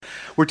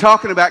We're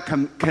talking about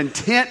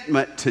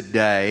contentment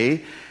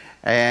today,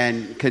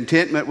 and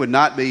contentment would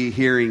not be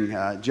hearing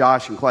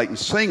Josh and Clayton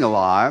sing a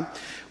lot.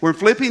 We're in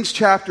Philippians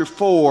chapter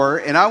 4,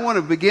 and I want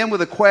to begin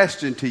with a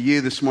question to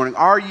you this morning.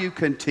 Are you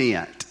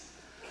content?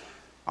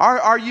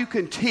 Are you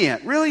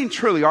content? Really and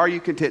truly, are you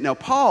content? Now,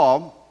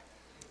 Paul,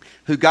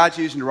 who God's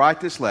using to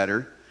write this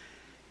letter,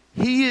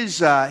 he's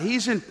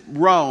in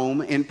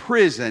Rome in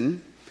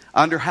prison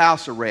under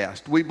house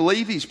arrest. We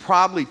believe he's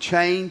probably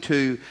chained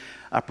to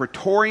a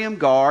praetorium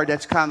guard.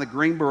 That's kind of the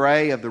green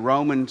beret of the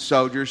Roman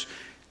soldiers.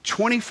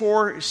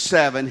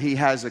 24/7 he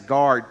has a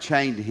guard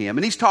chained to him.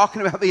 And he's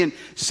talking about being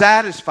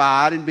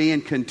satisfied and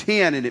being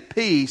content and at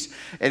peace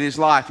in his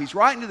life. He's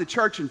writing to the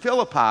church in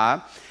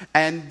Philippi,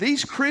 and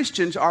these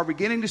Christians are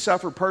beginning to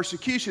suffer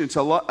persecution. It's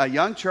a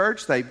young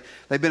church. They've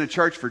been a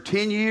church for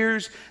 10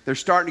 years. They're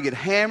starting to get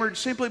hammered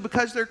simply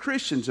because they're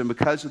Christians and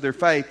because of their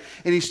faith.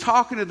 And he's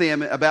talking to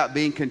them about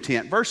being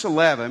content. Verse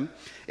 11,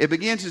 it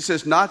begins, it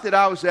says, "Not that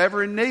I was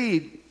ever in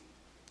need,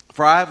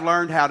 for I have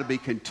learned how to be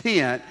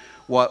content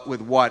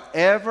with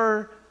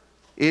whatever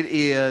it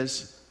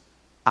is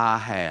I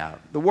have."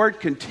 The word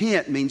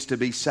content means to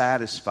be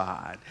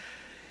satisfied.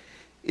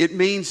 It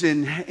means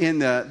in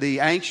the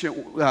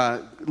ancient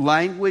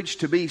language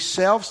to be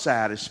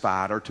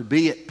self-satisfied or to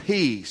be at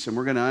peace. And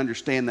we're going to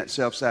understand that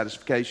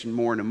self-satisfaction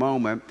more in a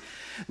moment.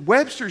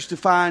 Webster's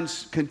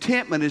defines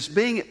contentment as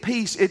being at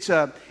peace. It's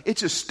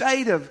a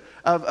state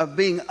of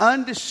being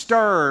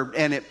undisturbed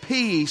and at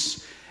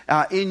peace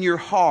in your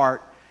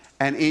heart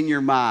and in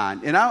your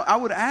mind. And I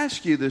would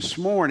ask you this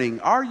morning,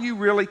 are you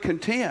really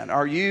content?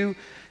 Are you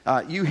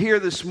here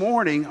this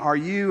morning, are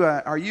you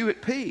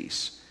at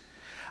peace?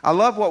 I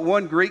love what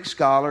one Greek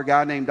scholar, a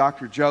guy named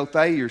Dr. Joe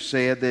Thayer,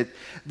 said,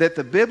 that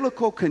the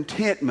biblical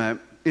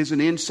contentment is an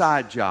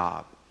inside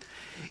job.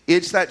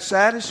 It's that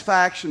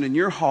satisfaction in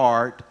your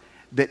heart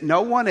that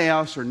no one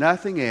else or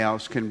nothing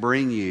else can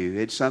bring you.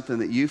 It's something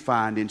that you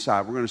find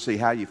inside. We're going to see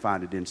how you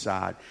find it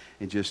inside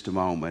in just a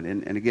moment.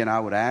 And again,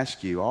 I would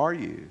ask you, are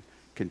you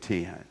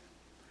content?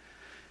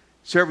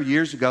 Several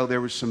years ago,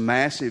 there was some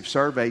massive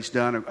surveys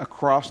done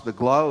across the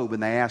globe,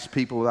 and they asked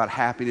people about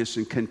happiness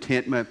and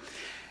contentment.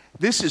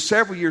 This is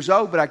several years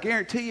old, but I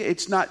guarantee you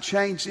it's not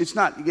changed. It's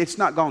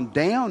not gone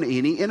down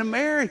any. In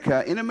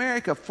America,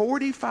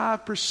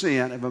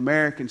 45% of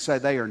Americans say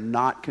they are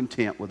not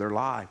content with their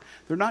life.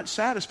 They're not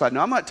satisfied.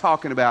 Now, I'm not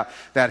talking about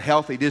that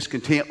healthy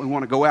discontent. We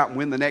want to go out and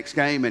win the next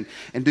game and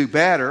do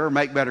better or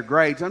make better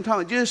grades. I'm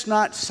talking just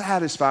not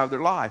satisfied with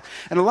their life.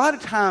 And a lot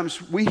of times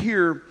we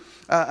hear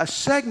a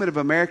segment of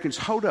Americans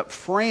hold up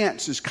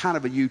France as kind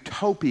of a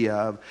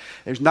utopia.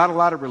 There's not a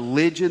lot of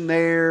religion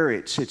there.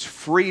 It's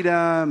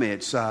freedom.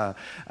 It's a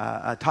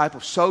type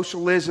of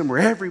socialism where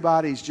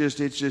everybody's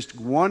it's just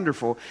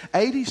wonderful.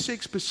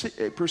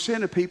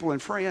 86% of people in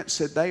France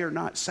said they are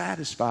not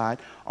satisfied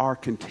or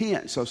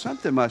content. So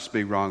something must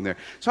be wrong there.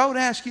 So I would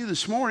ask you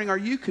this morning, are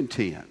you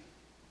content?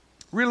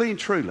 Really and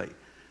truly.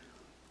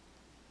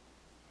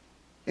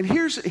 And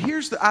here's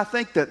I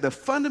think that the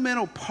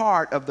fundamental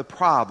part of the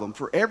problem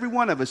for every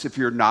one of us, if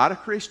you're not a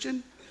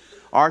Christian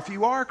or if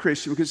you are a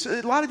Christian, because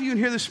a lot of you in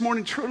here this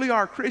morning truly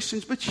are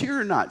Christians, but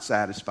you're not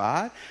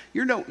satisfied.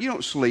 You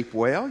don't sleep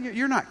well.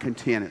 You're not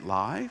content at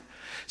life.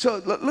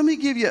 So let me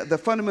give you the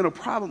fundamental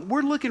problem.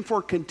 We're looking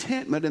for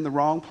contentment in the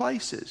wrong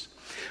places.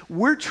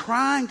 We're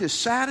trying to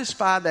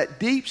satisfy that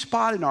deep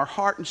spot in our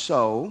heart and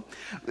soul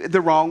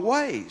the wrong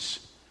ways.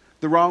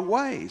 The wrong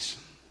ways.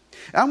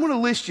 I'm going to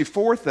list you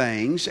 4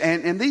 things,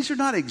 and these are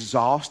not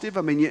exhaustive.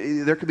 I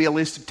mean, there could be a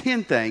list of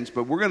 10 things,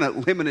 but we're going to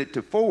limit it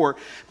to 4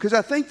 because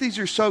I think these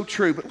are so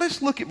true. But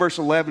let's look at verse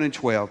 11 and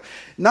 12.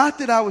 "Not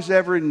that I was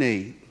ever in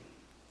need,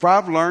 for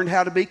I've learned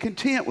how to be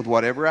content with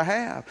whatever I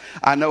have.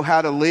 I know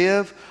how to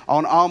live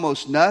on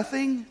almost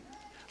nothing,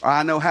 or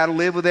I know how to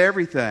live with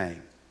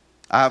everything.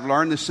 I've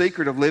learned the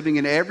secret of living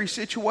in every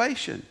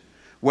situation,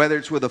 whether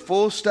it's with a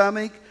full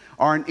stomach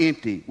or an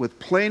empty, with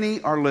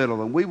plenty or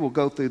little." And we will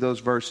go through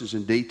those verses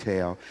in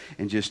detail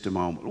in just a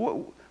moment.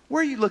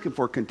 Where are you looking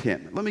for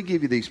contentment? Let me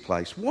give you these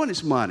places. One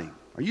is money.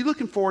 Are you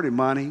looking for it in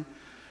money?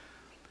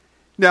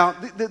 Now,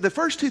 the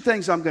first 2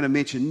 things I'm going to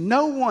mention,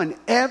 no one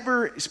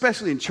ever,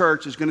 especially in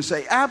church, is going to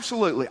say,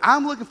 absolutely,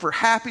 I'm looking for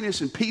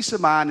happiness and peace of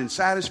mind and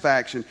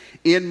satisfaction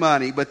in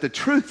money. But the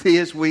truth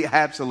is we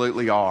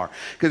absolutely are.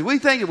 Because we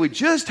think if we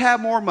just have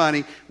more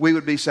money, we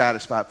would be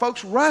satisfied.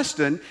 Folks,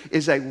 Ruston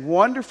is a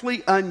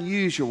wonderfully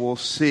unusual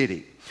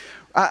city.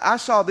 I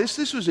saw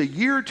this was a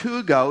year or 2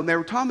 ago, and they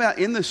were talking about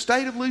in the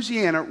state of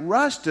Louisiana,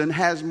 Ruston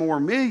has more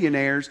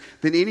millionaires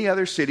than any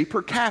other city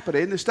per capita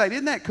in the state.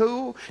 Isn't that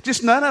cool?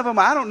 Just none of them,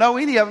 I don't know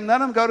any of them,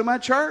 none of them go to my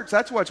church.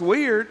 That's what's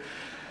weird.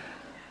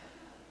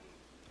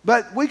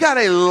 But we got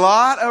a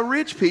lot of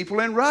rich people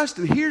in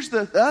Ruston. Here's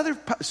the other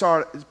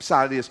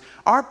side of this.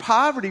 Our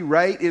poverty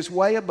rate is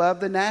way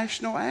above the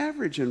national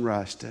average in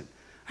Ruston.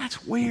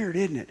 That's weird,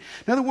 isn't it?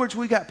 In other words,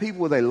 we got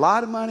people with a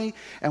lot of money,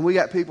 and we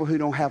got people who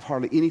don't have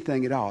hardly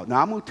anything at all.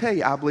 Now, I'm going to tell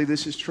you, I believe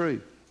this is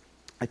true.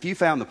 If you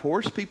found the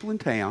poorest people in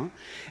town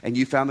and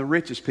you found the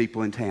richest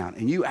people in town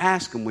and you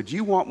ask them, would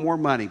you want more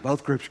money?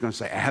 Both groups are going to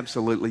say,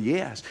 absolutely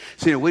yes.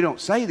 So, we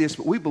don't say this,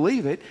 but we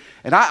believe it.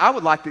 And I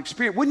would like to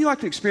experiment. Wouldn't you like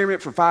to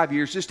experiment for 5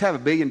 years, just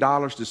have $1 billion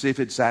to see if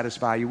it'd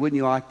satisfy you? Wouldn't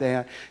you like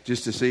that?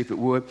 Just to see if it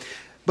would.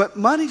 But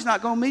money's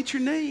not going to meet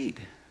your need.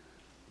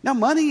 Now,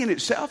 money in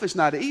itself is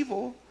not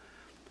evil.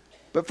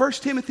 But 1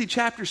 Timothy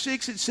chapter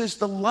 6, it says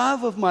the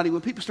love of money, when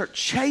people start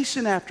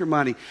chasing after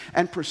money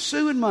and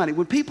pursuing money,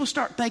 when people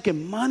start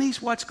thinking money's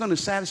what's going to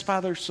satisfy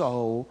their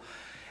soul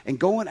and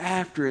going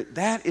after it,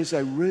 that is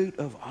a root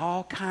of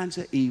all kinds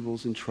of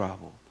evils and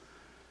trouble.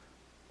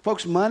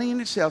 Folks, money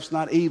in itself is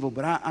not evil,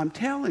 but I'm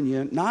telling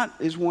you, not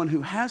as one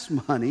who has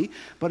money,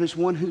 but as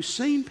one who's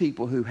seen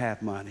people who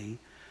have money,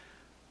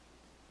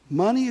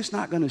 money is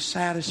not going to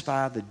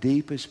satisfy the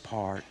deepest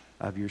part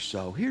of your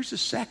soul. Here's the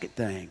second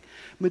thing,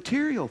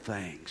 material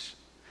things.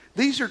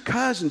 These are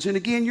cousins. And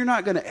again, you're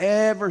not going to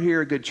ever hear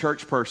a good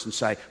church person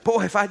say,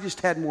 boy, if I just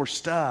had more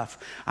stuff,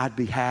 I'd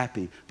be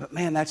happy. But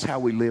man, that's how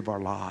we live our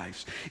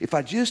lives. If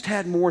I just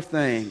had more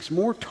things,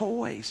 more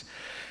toys.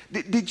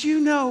 Did you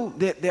know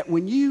that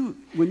when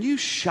you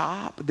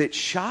shop, that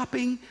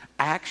shopping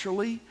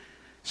actually,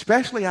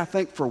 especially I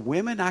think for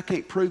women, I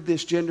can't prove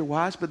this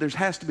gender-wise, but there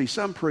has to be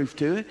some proof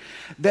to it,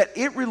 that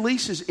it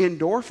releases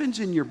endorphins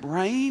in your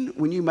brain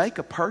when you make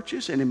a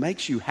purchase and it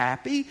makes you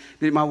happy?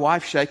 My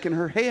wife's shaking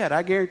her head,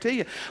 I guarantee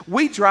you.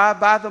 We drive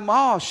by the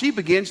mall, she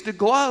begins to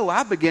glow,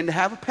 I begin to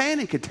have a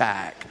panic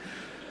attack.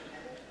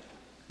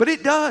 But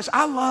it does.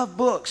 I love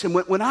books. And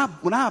when I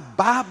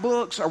buy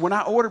books or when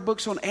I order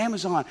books on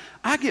Amazon,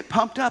 I get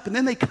pumped up. And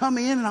then they come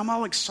in and I'm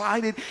all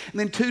excited. And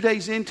then 2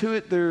 days into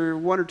it,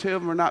 one or two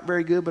of them are not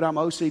very good, but I'm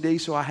OCD,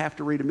 so I have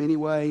to read them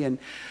anyway.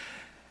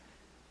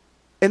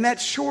 And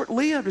that's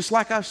short-lived. It's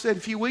like I said a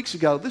few weeks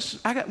ago.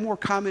 I got more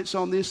comments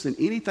on this than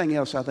anything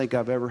else I think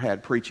I've ever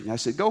had preaching. I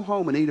said, go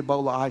home and eat a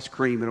bowl of ice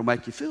cream. It'll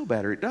make you feel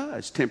better. It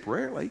does,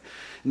 temporarily.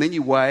 And then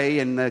you weigh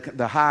and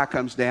the high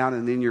comes down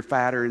and then you're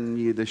fatter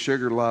and the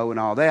sugar low and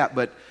all that.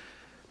 But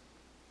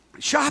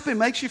shopping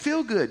makes you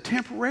feel good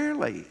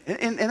temporarily.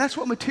 And that's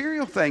what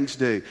material things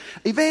do.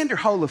 Evander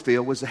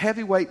Holyfield was a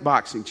heavyweight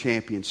boxing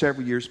champion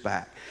several years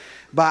back.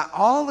 By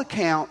all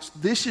accounts,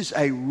 this is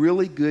a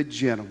really good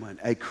gentleman,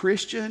 a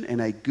Christian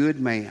and a good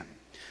man.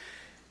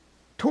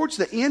 Towards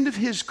the end of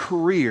his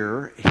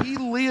career, he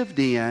lived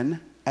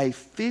in a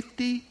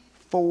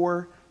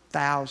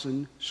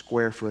 54,000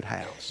 square foot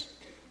house.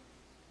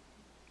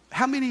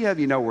 How many of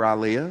you know where I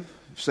live?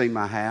 Seen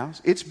my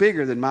house? It's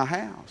bigger than my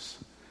house,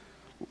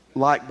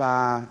 like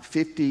by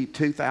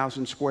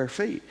 52,000 square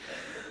feet.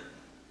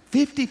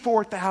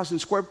 54,000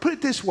 square. Put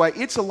it this way,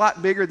 it's a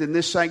lot bigger than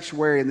this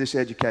sanctuary and this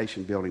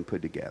education building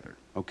put together,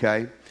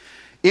 okay?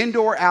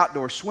 Indoor,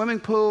 outdoor swimming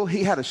pool.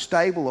 He had a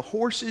stable of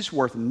horses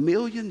worth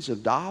millions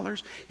of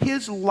dollars.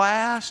 His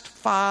last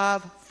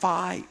 5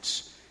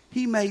 fights,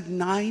 he made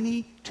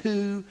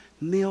 $92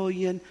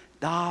 million.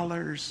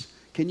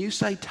 Can you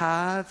say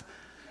tithe?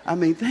 I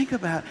mean, think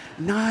about it,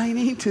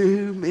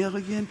 $92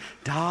 million.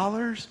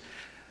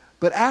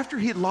 But after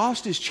he had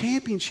lost his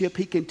championship,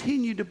 he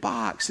continued to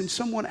box. And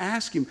someone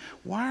asked him,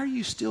 why are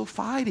you still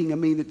fighting? I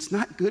mean, it's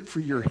not good for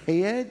your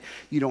head.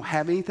 You don't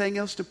have anything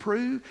else to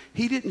prove.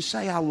 He didn't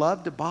say, I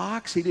love to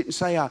box. He didn't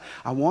say, I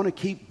want to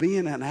keep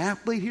being an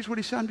athlete. Here's what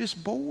he said, I'm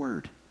just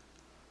bored.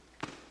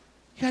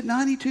 You had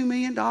 $92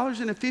 million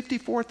in a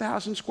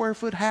 54,000 square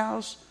foot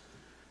house,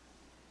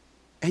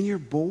 and you're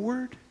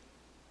bored?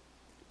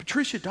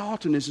 Patricia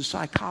Dalton is a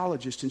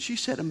psychologist, and she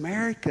said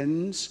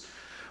Americans,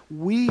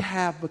 we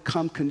have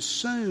become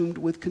consumed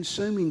with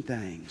consuming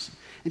things.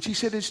 And she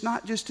said it's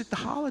not just at the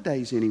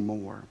holidays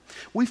anymore.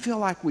 We feel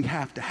like we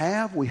have to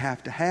have.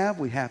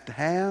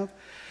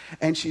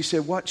 And she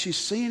said what she's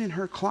seeing in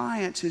her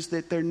clients is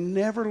that they're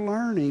never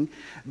learning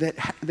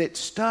that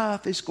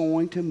stuff is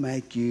going to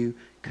make you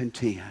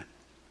content.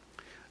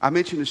 I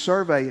mentioned a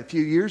survey a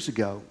few years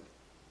ago.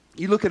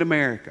 You look at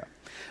America.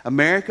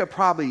 America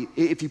probably,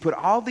 if you put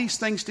all these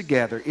things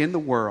together in the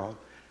world,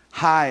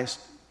 highest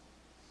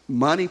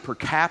money per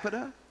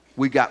capita.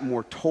 We got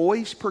more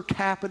toys per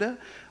capita.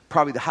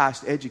 Probably the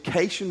highest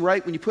education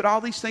rate. When you put all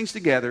these things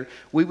together,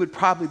 we would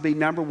probably be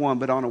number one.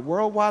 But on a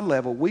worldwide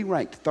level, we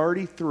ranked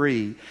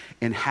 33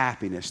 in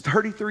happiness.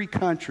 33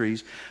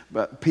 countries,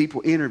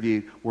 people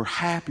interviewed, were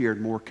happier and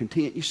more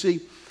content. You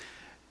see,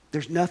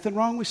 there's nothing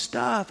wrong with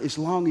stuff as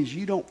long as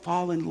you don't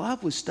fall in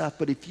love with stuff.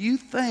 But if you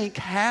think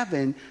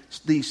having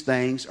these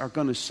things are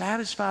going to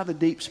satisfy the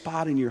deep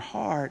spot in your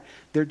heart,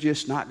 they're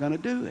just not going to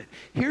do it.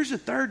 Here's the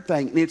third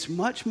thing, and it's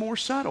much more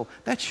subtle.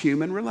 That's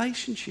human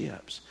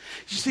relationships.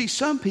 You see,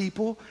 some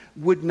people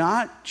would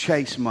not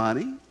chase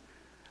money.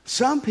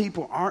 Some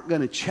people aren't going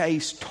to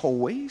chase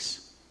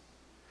toys.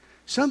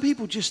 Some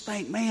people just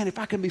think, man, if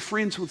I can be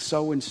friends with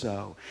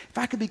so-and-so, if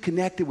I could be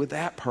connected with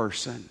that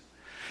person,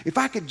 if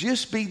I could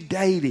just be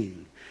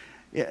dating,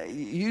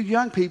 You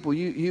young people,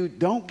 you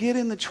don't get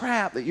in the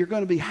trap that you're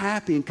going to be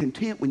happy and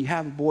content when you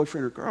have a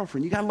boyfriend or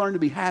girlfriend. You got to learn to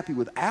be happy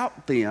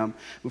without them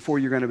before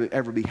you're going to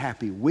ever be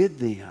happy with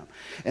them.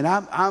 And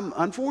I'm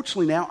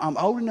unfortunately now, I'm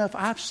old enough,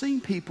 I've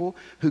seen people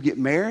who get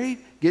married,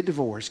 get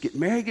divorced, get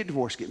married, get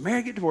divorced, get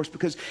married, get divorced,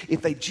 because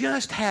if they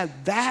just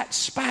had that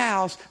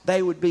spouse,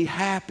 they would be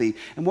happy.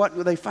 And what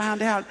they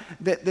found out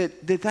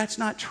that's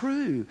not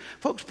true.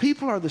 Folks,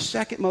 people are the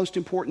second most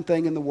important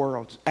thing in the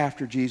world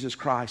after Jesus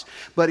Christ.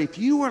 But if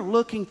you are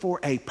looking for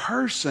a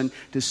person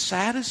to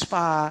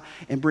satisfy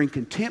and bring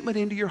contentment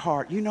into your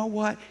heart, you know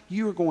what?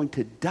 You are going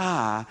to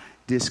die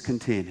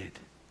discontented.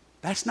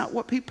 That's not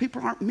what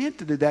people aren't meant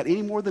to do that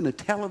any more than a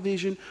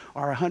television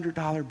or a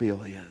 $100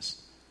 bill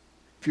is.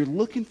 If you're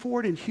looking for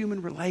it in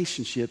human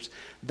relationships,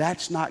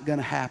 that's not going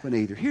to happen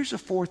either. Here's a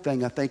fourth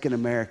thing I think in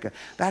America.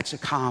 That's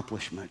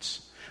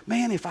accomplishments.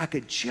 Man, if I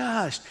could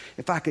just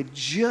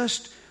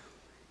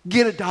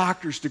get a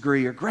doctor's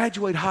degree or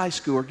graduate high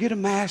school or get a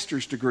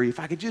master's degree, if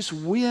I could just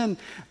win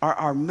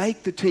or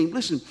make the team.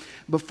 Listen,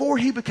 before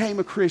he became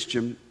a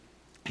Christian,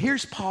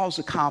 here's Paul's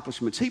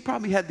accomplishments. He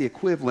probably had the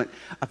equivalent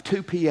of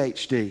 2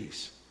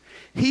 PhDs.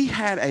 He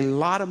had a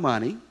lot of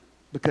money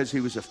because he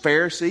was a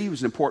Pharisee. He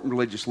was an important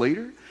religious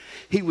leader.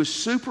 He was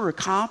super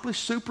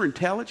accomplished, super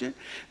intelligent.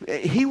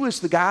 He was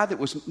the guy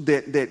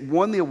that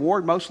won the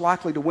award most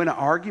likely to win an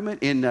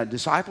argument in a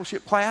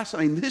discipleship class. I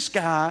mean, this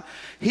guy,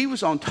 he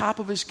was on top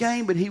of his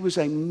game, but he was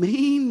a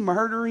mean,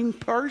 murdering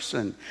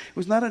person. He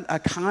was not a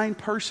kind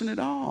person at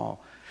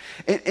all.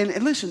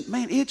 And listen,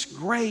 man, it's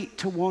great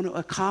to want to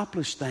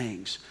accomplish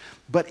things.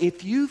 But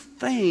if you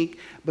think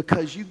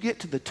because you get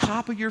to the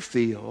top of your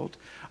field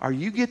or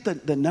you get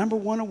the number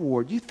one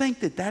award, you think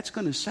that that's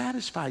going to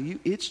satisfy you,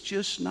 it's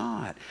just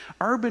not.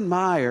 Urban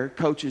Meyer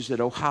coaches at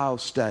Ohio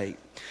State.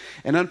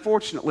 And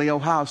unfortunately,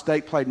 Ohio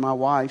State played my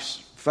wife's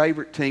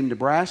favorite team,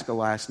 Nebraska,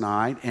 last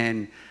night,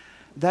 and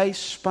they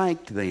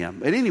spanked them.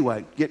 But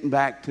anyway, getting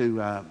back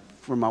to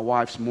for my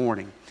wife's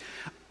morning.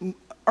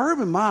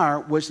 Urban Meyer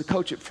was the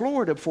coach at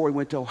Florida before he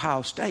went to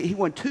Ohio State. He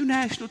won 2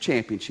 national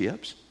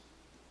championships.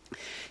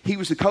 He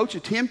was the coach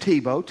of Tim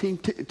Tebow.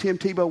 Tim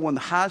Tebow won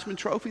the Heisman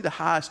Trophy, the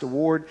highest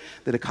award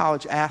that a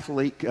college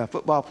athlete,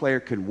 football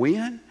player could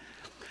win.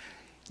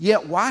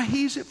 Yet while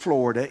he's at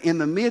Florida, in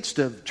the midst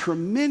of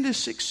tremendous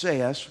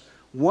success,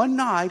 one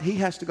night he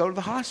has to go to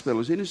the hospital.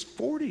 He's in his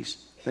 40s.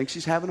 Thinks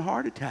he's having a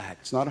heart attack.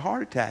 It's not a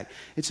heart attack.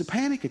 It's a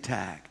panic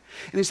attack.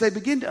 And as they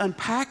begin to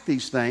unpack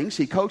these things,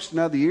 he coached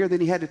another year,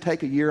 then he had to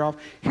take a year off.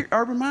 Here,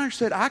 Urban Meyer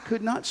said, I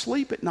could not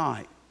sleep at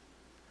night.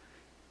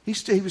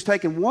 He was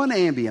taking 1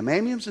 Ambien.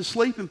 Ambien's a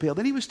sleeping pill.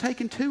 Then he was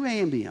taking 2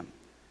 Ambien.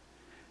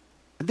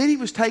 And then he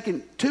was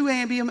taking 2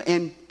 Ambien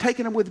and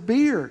taking them with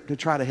beer to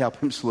try to help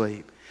him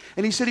sleep.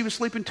 And he said he was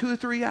sleeping 2 or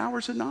 3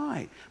 hours a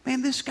night.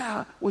 Man, this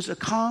guy was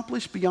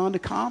accomplished beyond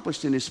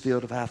accomplished in his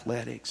field of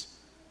athletics.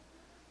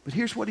 But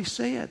here's what he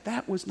said.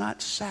 That was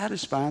not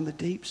satisfying the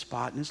deep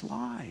spot in his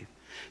life.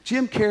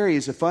 Jim Carrey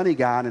is a funny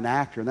guy and an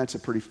actor, and that's a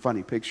pretty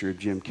funny picture of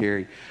Jim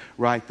Carrey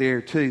right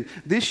there, too.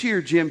 This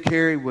year, Jim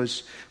Carrey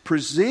was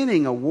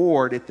presenting an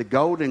award at the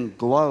Golden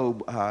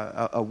Globe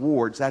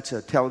Awards. That's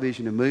a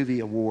television and movie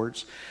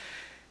awards.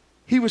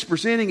 He was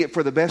presenting it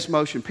for the best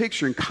motion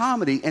picture in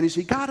comedy, and as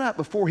he got up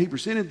before he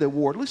presented the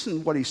award, listen to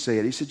what he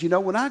said. He said,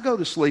 when I go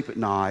to sleep at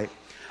night,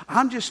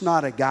 I'm just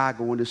not a guy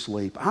going to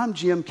sleep. I'm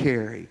Jim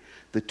Carrey,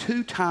 the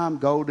 2-time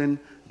Golden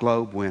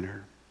Globe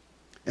winner.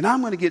 And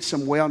I'm going to get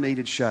some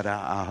well-needed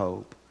shut-eye, I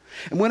hope.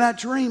 And when I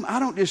dream, I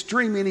don't just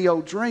dream any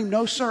old dream.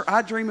 No, sir,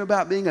 I dream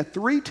about being a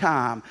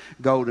 3-time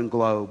Golden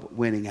Globe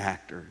winning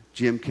actor,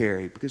 Jim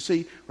Carrey. Because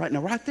see,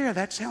 right there,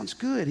 that sounds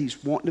good.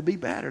 He's wanting to be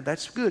better.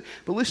 That's good.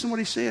 But listen to what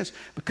he says.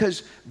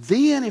 Because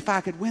then if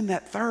I could win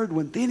that 3rd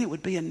one, then it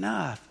would be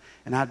enough.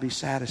 And I'd be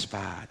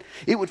satisfied.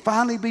 It would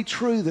finally be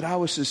true that I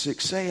was a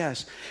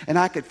success. And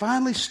I could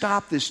finally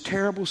stop this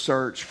terrible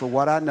search for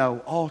what I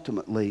know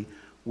ultimately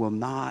will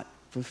not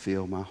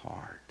fulfill my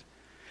heart.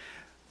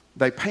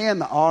 They pan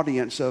the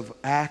audience of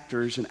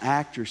actors and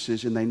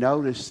actresses, and they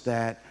noticed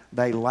that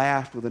they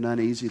laughed with an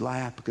uneasy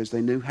laugh because they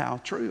knew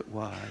how true it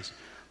was.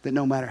 That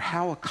no matter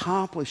how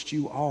accomplished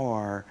you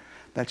are,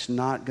 that's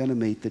not going to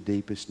meet the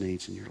deepest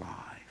needs in your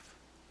life.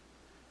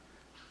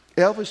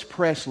 Elvis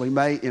Presley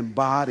may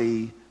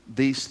embody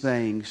these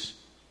things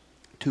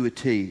to a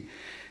T.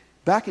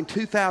 Back in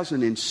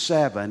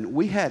 2007,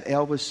 we had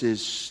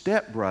Elvis's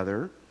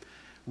stepbrother,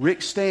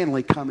 Rick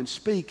Stanley, come and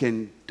speak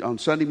on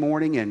Sunday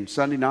morning and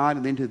Sunday night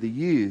and then to the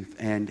youth.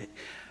 And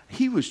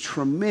he was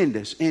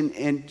tremendous. And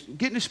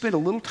getting to spend a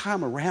little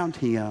time around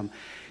him,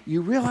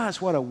 you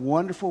realize what a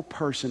wonderful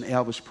person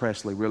Elvis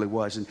Presley really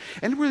was. And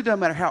it really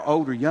doesn't matter how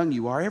old or young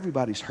you are.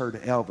 Everybody's heard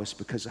of Elvis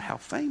because of how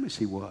famous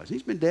he was.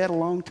 He's been dead a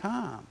long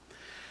time.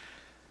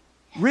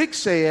 Rick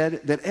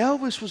said that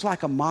Elvis was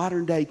like a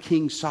modern-day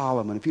King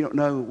Solomon. If you don't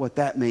know what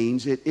that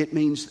means, it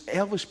means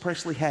Elvis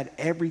Presley had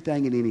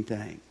everything and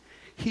anything.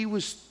 He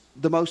was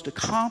the most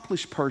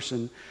accomplished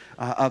person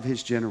of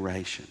his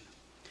generation.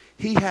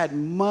 He had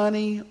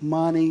money,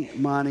 money,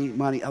 money,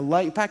 money.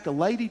 In fact, a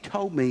lady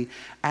told me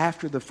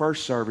after the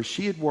first service,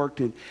 she had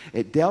worked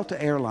at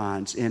Delta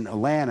Airlines in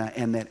Atlanta,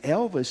 and that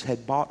Elvis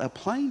had bought a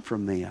plane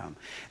from them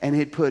and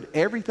had put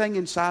everything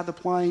inside the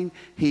plane.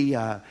 He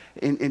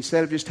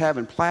instead of just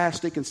having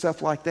plastic and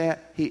stuff like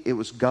that, it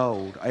was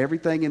gold.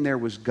 Everything in there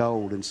was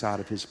gold inside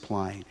of his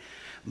plane.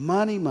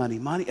 Money, money,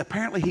 money.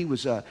 Apparently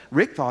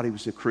Rick thought he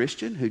was a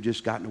Christian who'd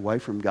just gotten away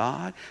from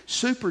God.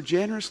 Super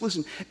generous.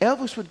 Listen,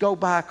 Elvis would go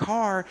buy a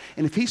car,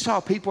 and if he saw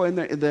people in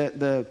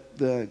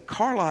the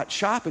car lot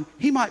shopping,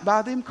 he might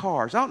buy them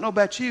cars. I don't know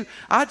about you.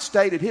 I'd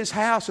stayed at his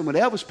house, and when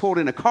Elvis pulled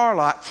in a car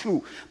lot,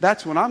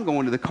 that's when I'm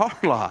going to the car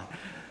lot.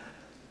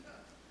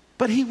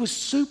 But he was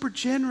super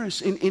generous,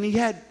 and he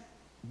had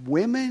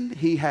women,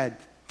 he had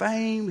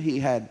fame, he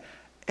had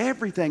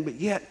everything, but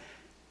yet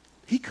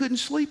he couldn't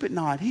sleep at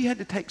night. He had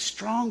to take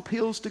strong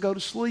pills to go to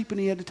sleep, and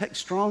he had to take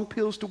strong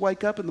pills to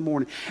wake up in the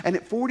morning. And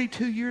at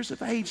 42 years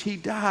of age, he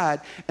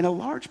died. And a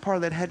large part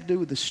of that had to do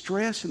with the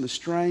stress and the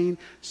strain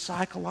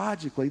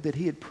psychologically that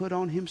he had put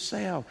on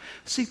himself.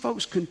 See,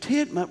 folks,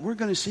 contentment we're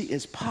going to see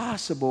is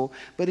possible,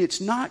 but it's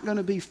not going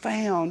to be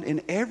found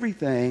in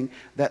everything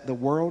that the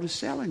world is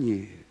selling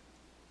you.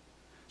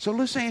 So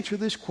let's answer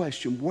this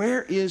question.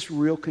 Where is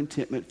real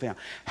contentment found?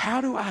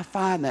 How do I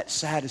find that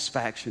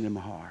satisfaction in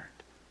my heart?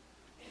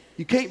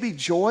 You can't be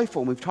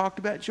joyful. We've talked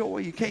about joy.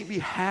 You can't be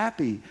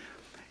happy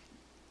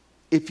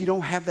if you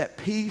don't have that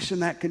peace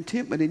and that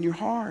contentment in your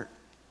heart.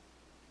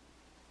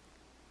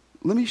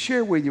 Let me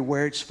share with you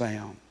where it's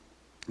found.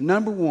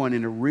 Number one,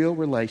 in a real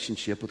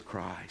relationship with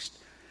Christ.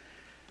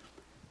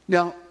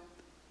 Now,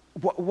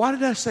 why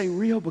did I say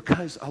real?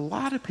 Because a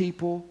lot of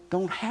people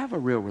don't have a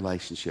real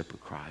relationship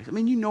with Christ. I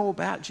mean, you know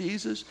about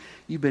Jesus.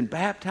 You've been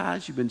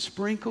baptized. You've been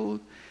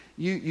sprinkled.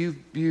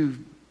 You've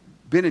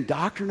been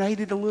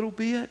indoctrinated a little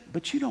bit,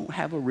 but you don't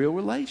have a real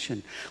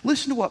relation.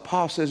 Listen to what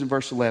Paul says in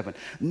verse 11.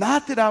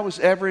 Not that I was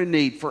ever in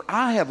need, for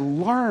I have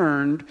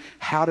learned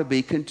how to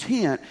be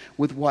content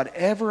with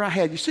whatever I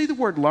had. You see the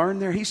word learn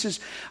there? He says,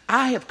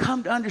 I have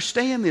come to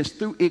understand this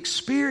through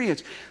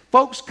experience.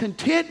 Folks,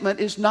 contentment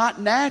is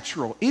not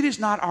natural. It is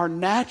not our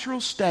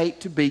natural state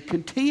to be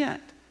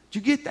content. Do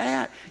you get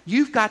that?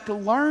 You've got to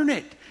learn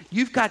it.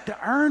 You've got to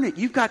earn it.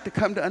 You've got to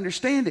come to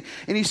understand it.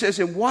 And he says,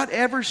 in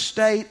whatever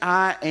state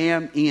I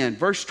am in.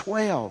 Verse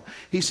 12,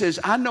 he says,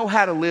 I know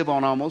how to live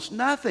on almost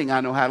nothing.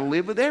 I know how to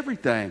live with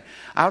everything.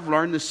 I've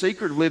learned the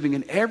secret of living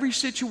in every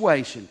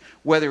situation,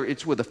 whether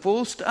it's with a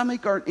full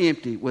stomach or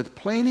empty, with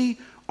plenty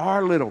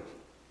or little.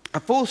 A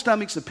full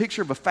stomach's a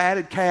picture of a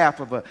fatted calf,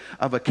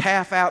 of a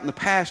calf out in the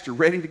pasture,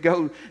 ready to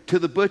go to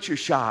the butcher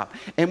shop.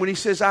 And when he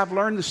says, I've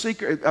learned the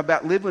secret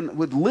about living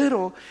with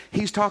little,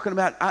 he's talking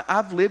about,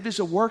 I've lived as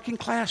a working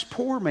class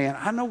poor man.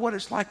 I know what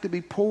it's like to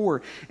be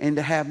poor and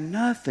to have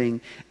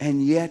nothing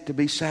and yet to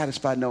be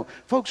satisfied. No,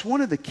 folks, one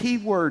of the key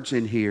words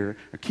in here,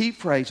 or key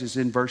phrases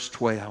in verse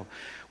 12,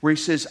 where he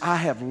says, I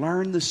have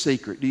learned the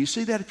secret. Do you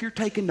see that? If you're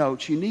taking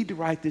notes, you need to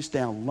write this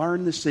down.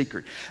 Learn the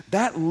secret.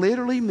 That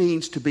literally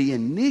means to be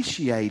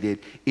initiated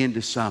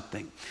into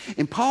something.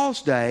 In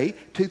Paul's day,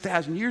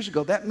 2,000 years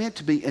ago, that meant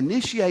to be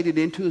initiated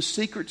into a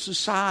secret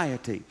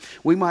society.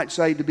 We might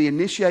say to be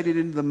initiated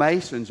into the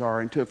Masons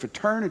or into a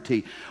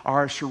fraternity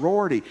or a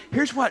sorority.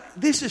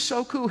 This is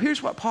so cool.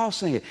 Here's what Paul's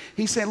saying.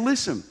 He said,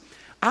 listen,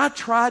 I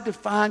tried to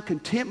find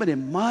contentment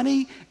in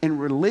money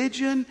and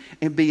religion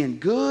and being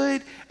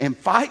good and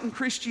fighting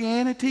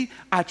Christianity.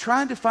 I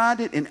tried to find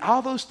it in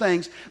all those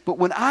things. But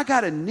when I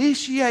got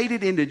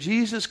initiated into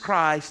Jesus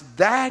Christ,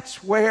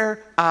 that's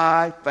where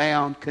I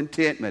found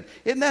contentment.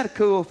 Isn't that a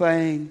cool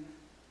thing?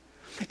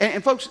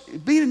 And folks,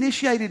 being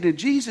initiated in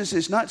Jesus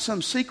is not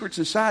some secret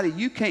society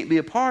you can't be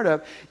a part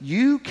of.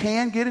 You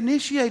can get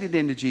initiated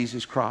into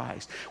Jesus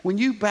Christ. When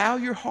you bow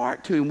your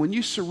heart to Him, when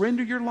you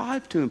surrender your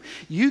life to Him,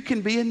 you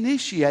can be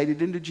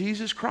initiated into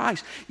Jesus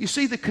Christ. You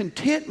see, the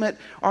contentment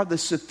or the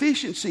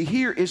sufficiency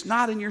here is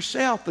not in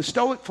yourself. The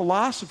Stoic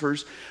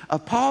philosophers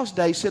of Paul's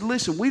day said,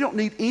 listen, we don't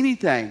need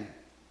anything.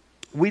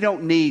 We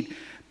don't need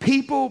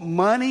people,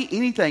 money,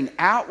 anything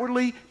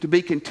outwardly to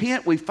be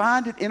content. We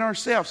find it in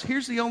ourselves.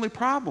 Here's the only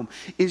problem,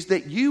 is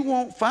that you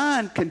won't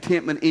find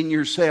contentment in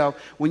yourself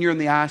when you're in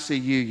the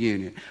ICU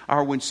unit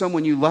or when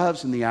someone you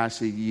love's in the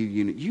ICU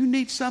unit. You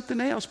need something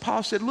else.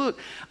 Paul said, look,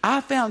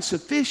 I found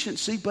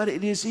sufficiency, but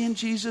it is in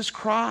Jesus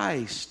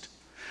Christ.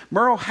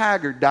 Merle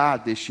Haggard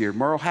died this year.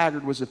 Merle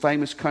Haggard was a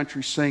famous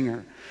country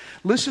singer.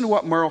 Listen to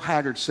what Merle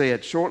Haggard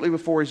said shortly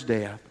before his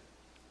death.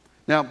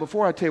 Now,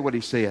 before I tell you what he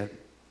said,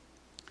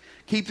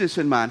 keep this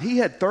in mind. He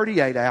had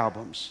 38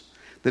 albums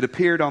that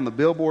appeared on the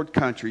Billboard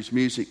Country's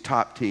Music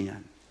Top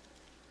 10.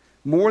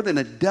 More than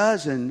a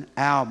dozen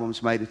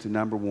albums made it to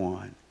number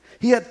one.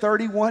 He had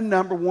 31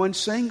 number one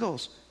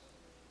singles.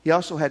 He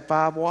also had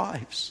 5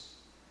 wives.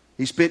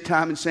 He spent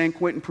time in San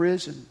Quentin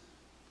prison.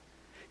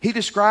 He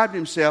described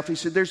himself, he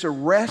said, there's a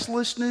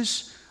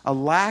restlessness, a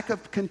lack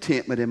of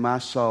contentment in my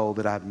soul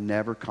that I've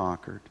never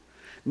conquered.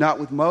 Not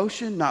with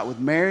motion, not with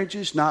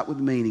marriages, not with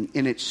meaning.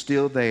 And it's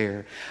still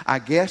there. I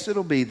guess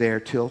it'll be there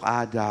till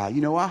I die.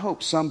 You know, I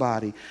hope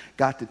somebody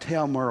got to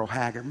tell Merle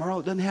Haggard, Merle,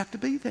 it doesn't have to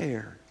be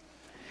there.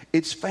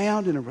 It's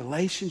found in a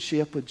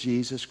relationship with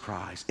Jesus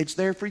Christ. It's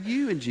there for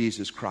you in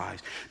Jesus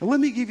Christ. Now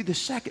let me give you the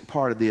second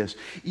part of this.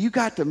 You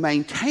got to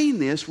maintain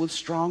this with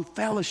strong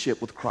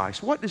fellowship with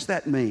Christ. What does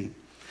that mean?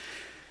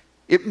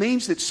 It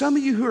means that some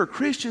of you who are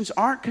Christians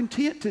aren't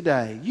content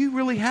today. You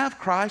really have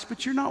Christ,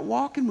 but you're not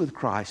walking with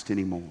Christ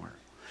anymore.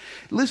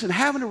 Listen,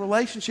 having a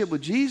relationship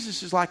with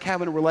Jesus is like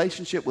having a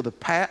relationship with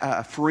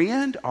a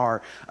friend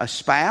or a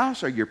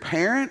spouse or your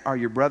parent or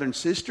your brother and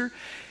sister.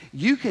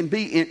 You can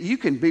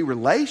be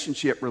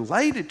relationship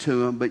related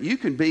to them, but you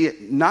can be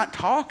not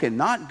talking,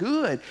 not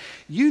good.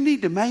 You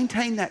need to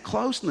maintain that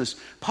closeness.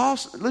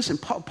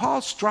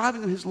 Paul's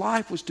striving in his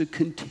life was to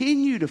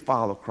continue to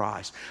follow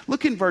Christ.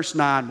 Look in verse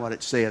 9 what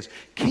it says.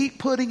 Keep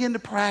putting into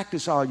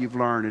practice all you've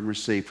learned and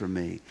received from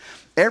me.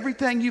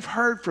 Everything you've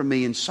heard from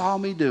me and saw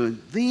me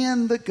doing,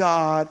 then the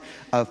God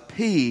of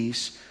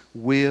peace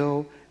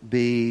will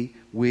be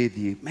with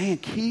you. Man,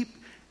 keep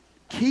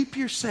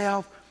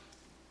yourself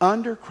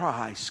under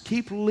Christ.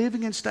 Keep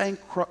living and staying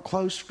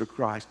close to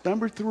Christ.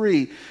 Number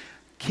 3,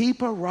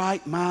 keep a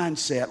right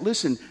mindset.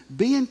 Listen,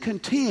 being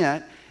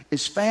content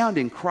is found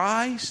in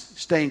Christ,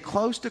 staying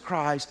close to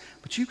Christ,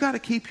 but you've got to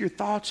keep your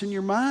thoughts and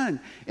your mind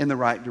in the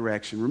right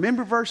direction.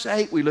 Remember verse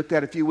 8 we looked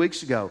at a few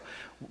weeks ago.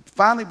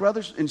 Finally,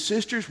 brothers and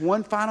sisters,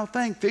 one final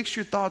thing. Fix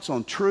your thoughts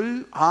on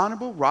true,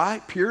 honorable,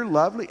 right, pure,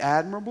 lovely,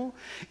 admirable.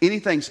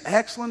 Anything's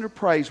excellent or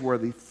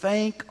praiseworthy.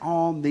 Think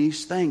on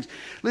these things.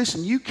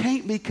 Listen, you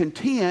can't be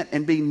content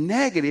and be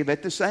negative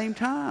at the same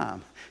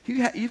time.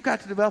 You've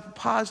got to develop a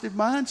positive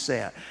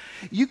mindset.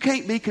 You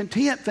can't be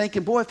content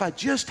thinking, boy, if I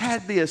just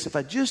had this, if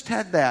I just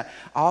had that,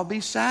 I'll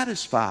be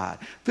satisfied.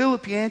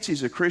 Philip Yancey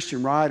is a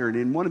Christian writer, and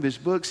in one of his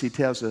books he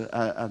tells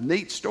a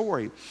neat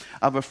story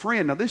of a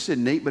friend. Now, this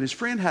isn't neat, but his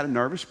friend had a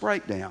nervous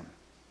breakdown.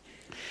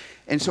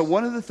 And so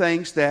one of the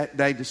things that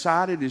they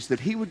decided is that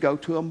he would go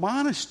to a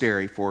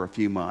monastery for a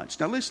few months.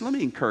 Now, listen, let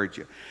me encourage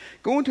you.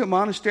 Going to a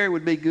monastery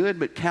would be good,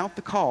 but count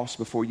the cost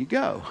before you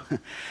go.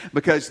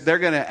 Because they're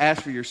going to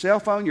ask for your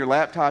cell phone, your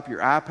laptop, your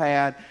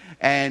iPad,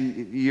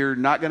 and you're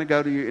not going to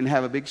go to and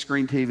have a big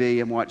screen TV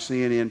and watch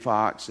CNN,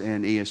 Fox,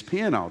 and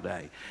ESPN all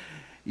day.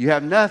 You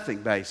have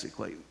nothing,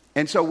 basically.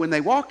 And so when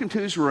they walked into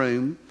his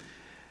room,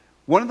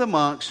 one of the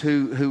monks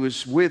who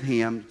was with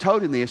him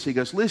told him this. He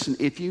goes, listen,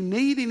 if you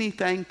need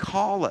anything,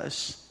 call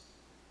us,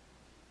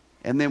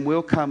 and then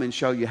we'll come and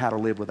show you how to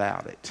live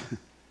without it.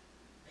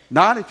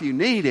 Not if you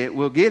need it,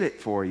 we'll get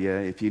it for you.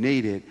 If you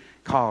need it,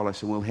 call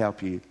us and we'll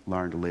help you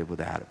learn to live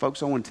without it.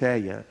 Folks, I want to tell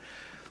you,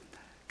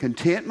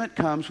 contentment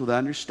comes with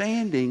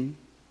understanding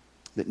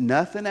that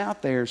nothing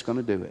out there is going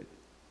to do it.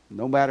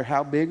 No matter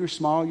how big or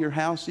small your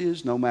house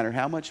is, no matter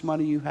how much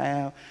money you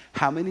have,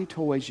 how many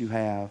toys you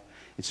have,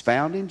 it's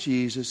found in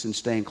Jesus and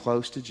staying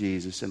close to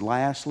Jesus. And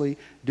lastly,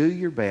 do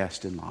your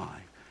best in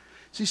life.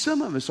 See,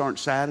 some of us aren't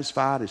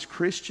satisfied as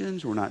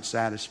Christians. We're not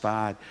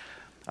satisfied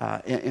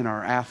in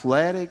our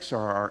athletics or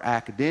our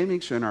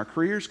academics or in our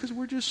careers because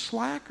we're just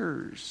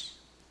slackers.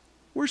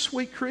 We're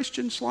sweet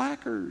Christian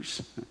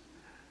slackers.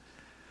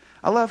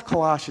 I love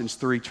Colossians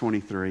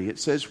 3:23. It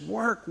says,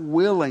 work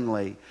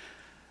willingly,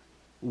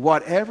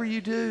 whatever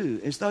you do,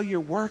 as though you're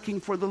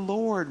working for the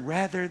Lord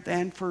rather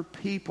than for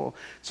people.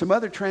 Some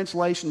other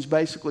translations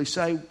basically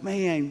say,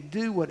 man,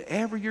 do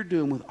whatever you're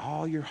doing with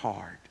all your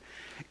heart.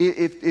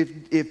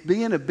 If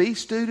being a B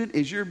student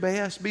is your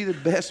best, be the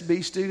best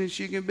B students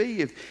you can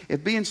be.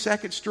 If being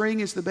second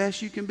string is the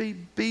best you can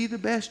be the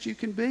best you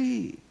can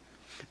be.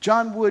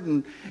 John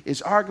Wooden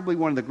is arguably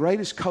one of the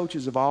greatest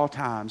coaches of all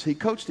times. He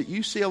coached at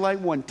UCLA,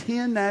 won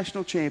 10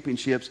 national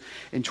championships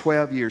in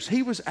 12 years.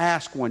 He was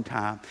asked one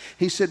time,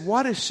 he said,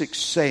 what is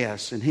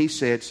success? And he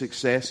said,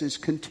 success is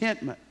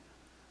contentment.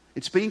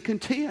 It's being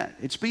content.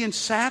 It's being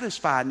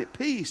satisfied and at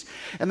peace.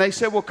 And they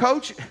said, well,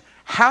 Coach,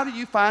 how do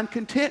you find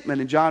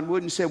contentment? And John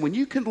Wooden said, when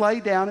you can lay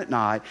down at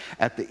night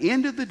at the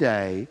end of the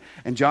day,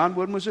 and John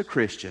Wooden was a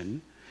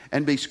Christian,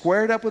 and be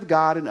squared up with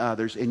God and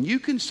others, and you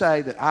can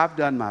say that I've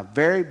done my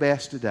very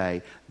best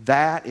today,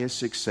 that is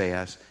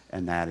success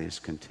and that is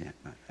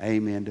contentment.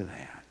 Amen to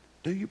that.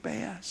 Do your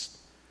best.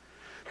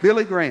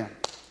 Billy Graham,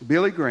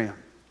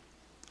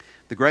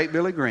 the great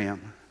Billy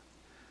Graham,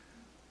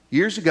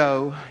 years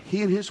ago,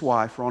 he and his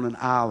wife were on an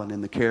island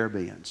in the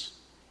Caribbean.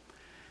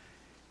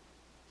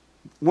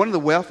 One of the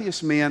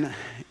wealthiest men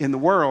in the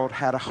world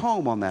had a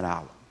home on that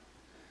island.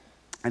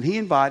 And he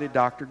invited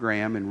Dr.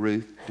 Graham and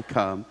Ruth to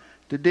come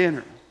to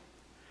dinner.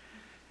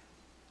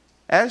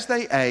 As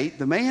they ate,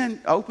 the man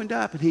opened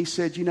up and he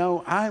said, you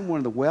know, I'm one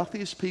of the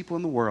wealthiest people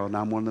in the world and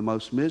I'm one of the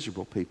most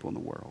miserable people in the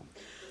world.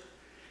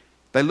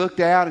 They looked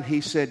out and he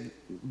said,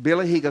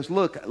 Billy, he goes,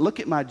 look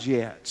at my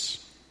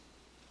jets.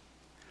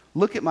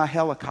 Look at my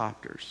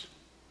helicopters.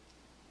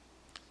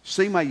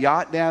 See my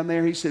yacht down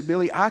there? He said,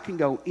 Billy, I can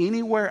go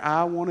anywhere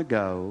I want to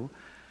go.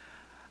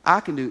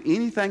 I can do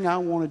anything I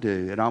want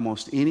to do at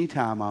almost any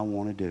time I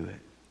want to do it.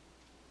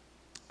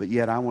 But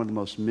yet I'm one of the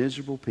most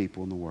miserable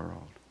people in the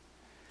world.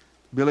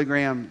 Billy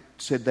Graham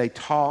said they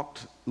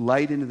talked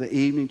late into the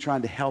evening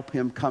trying to help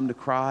him come to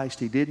Christ.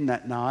 He didn't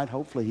that night.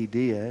 Hopefully he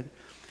did.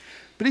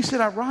 But he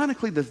said,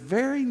 ironically, the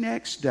very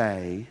next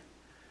day,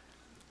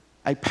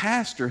 a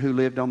pastor who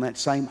lived on that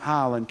same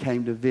island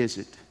came to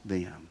visit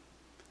them.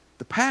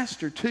 The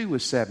pastor, too,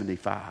 was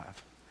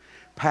 75.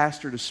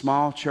 Pastored a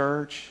small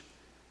church.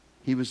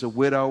 He was a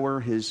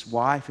widower. His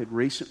wife had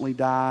recently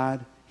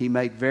died. He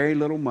made very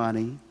little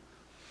money.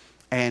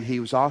 And he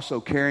was also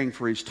caring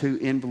for his 2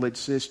 invalid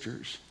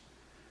sisters.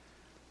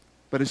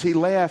 But as he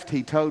left,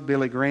 he told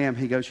Billy Graham,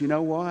 he goes, you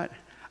know what?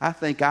 I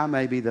think I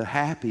may be the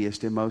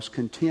happiest and most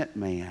content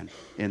man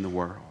in the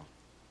world.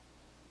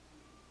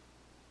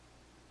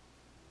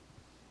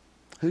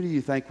 Who do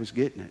you think was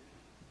getting it?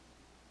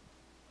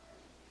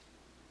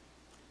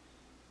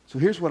 So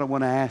here's what I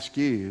want to ask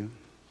you.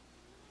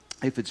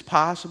 If it's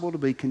possible to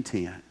be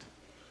content,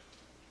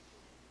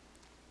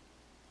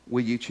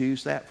 will you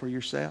choose that for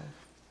yourself?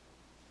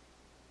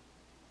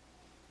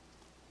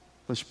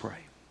 Let's pray.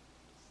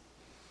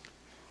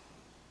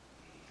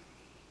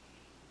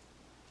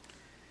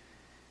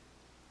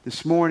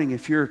 This morning,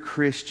 if you're a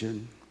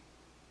Christian,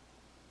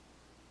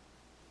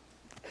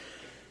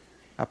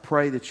 I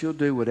pray that you'll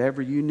do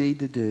whatever you need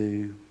to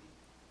do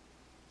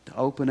to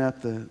open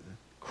up the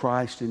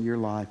Christ in your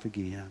life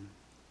again.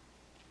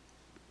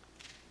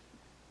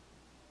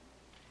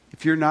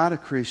 If you're not a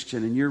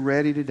Christian and you're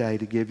ready today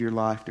to give your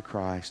life to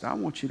Christ, I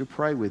want you to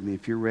pray with me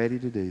if you're ready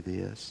to do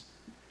this.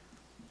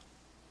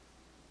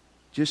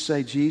 Just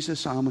say,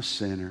 Jesus, I'm a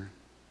sinner.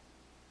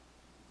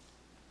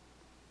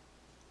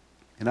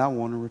 And I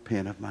want to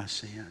repent of my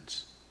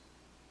sins.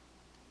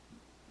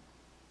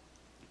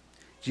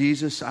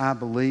 Jesus, I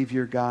believe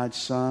you're God's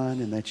Son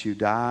and that you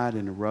died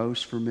and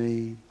arose for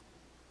me.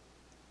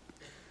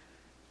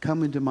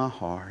 Come into my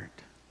heart.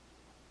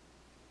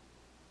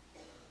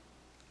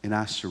 And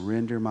I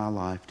surrender my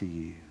life to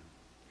you.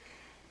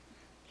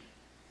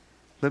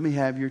 Let me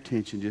have your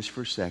attention just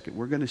for a second.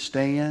 We're going to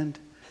stand.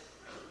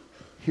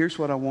 Here's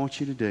what I want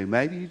you to do.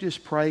 Maybe you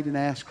just prayed and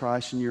asked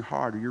Christ in your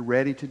heart, or you're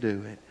ready to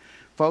do it.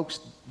 Folks,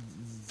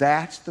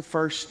 that's the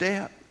first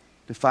step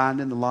to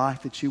finding the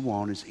life that you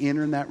want, is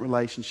entering that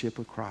relationship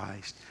with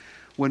Christ.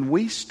 When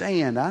we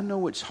stand, I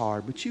know it's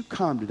hard, but you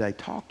come today,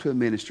 talk to a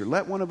minister,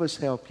 let one of us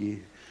help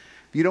you.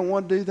 If you don't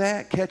want to do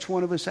that, catch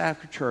one of us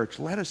after church.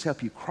 Let us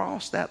help you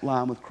cross that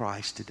line with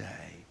Christ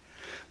today.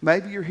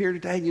 Maybe you're here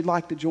today and you'd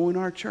like to join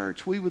our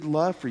church. We would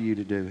love for you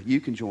to do it. You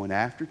can join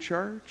after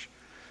church,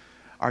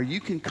 or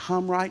you can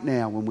come right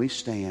now when we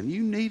stand.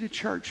 You need a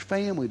church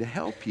family to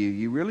help you.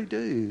 You really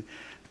do.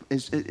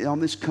 On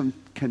this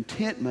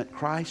contentment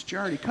Christ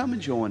journey, come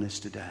and join us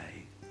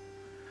today.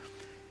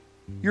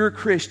 You're a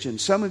Christian.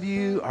 Some of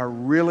you are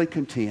really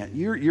content.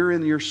 You're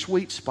in your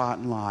sweet spot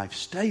in life.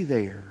 Stay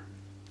there.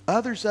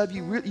 Others of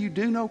you, you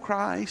do know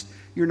Christ.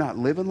 You're not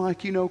living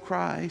like you know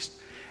Christ.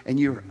 And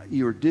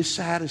you're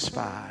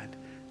dissatisfied.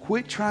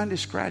 Quit trying to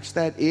scratch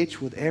that itch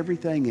with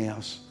everything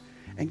else.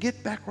 And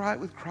get back right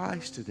with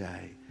Christ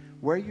today.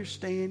 Where you're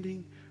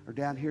standing or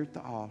down here at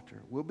the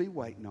altar, we'll be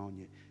waiting on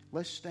you.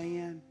 Let's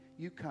stand.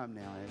 You come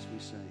now as we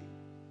sing.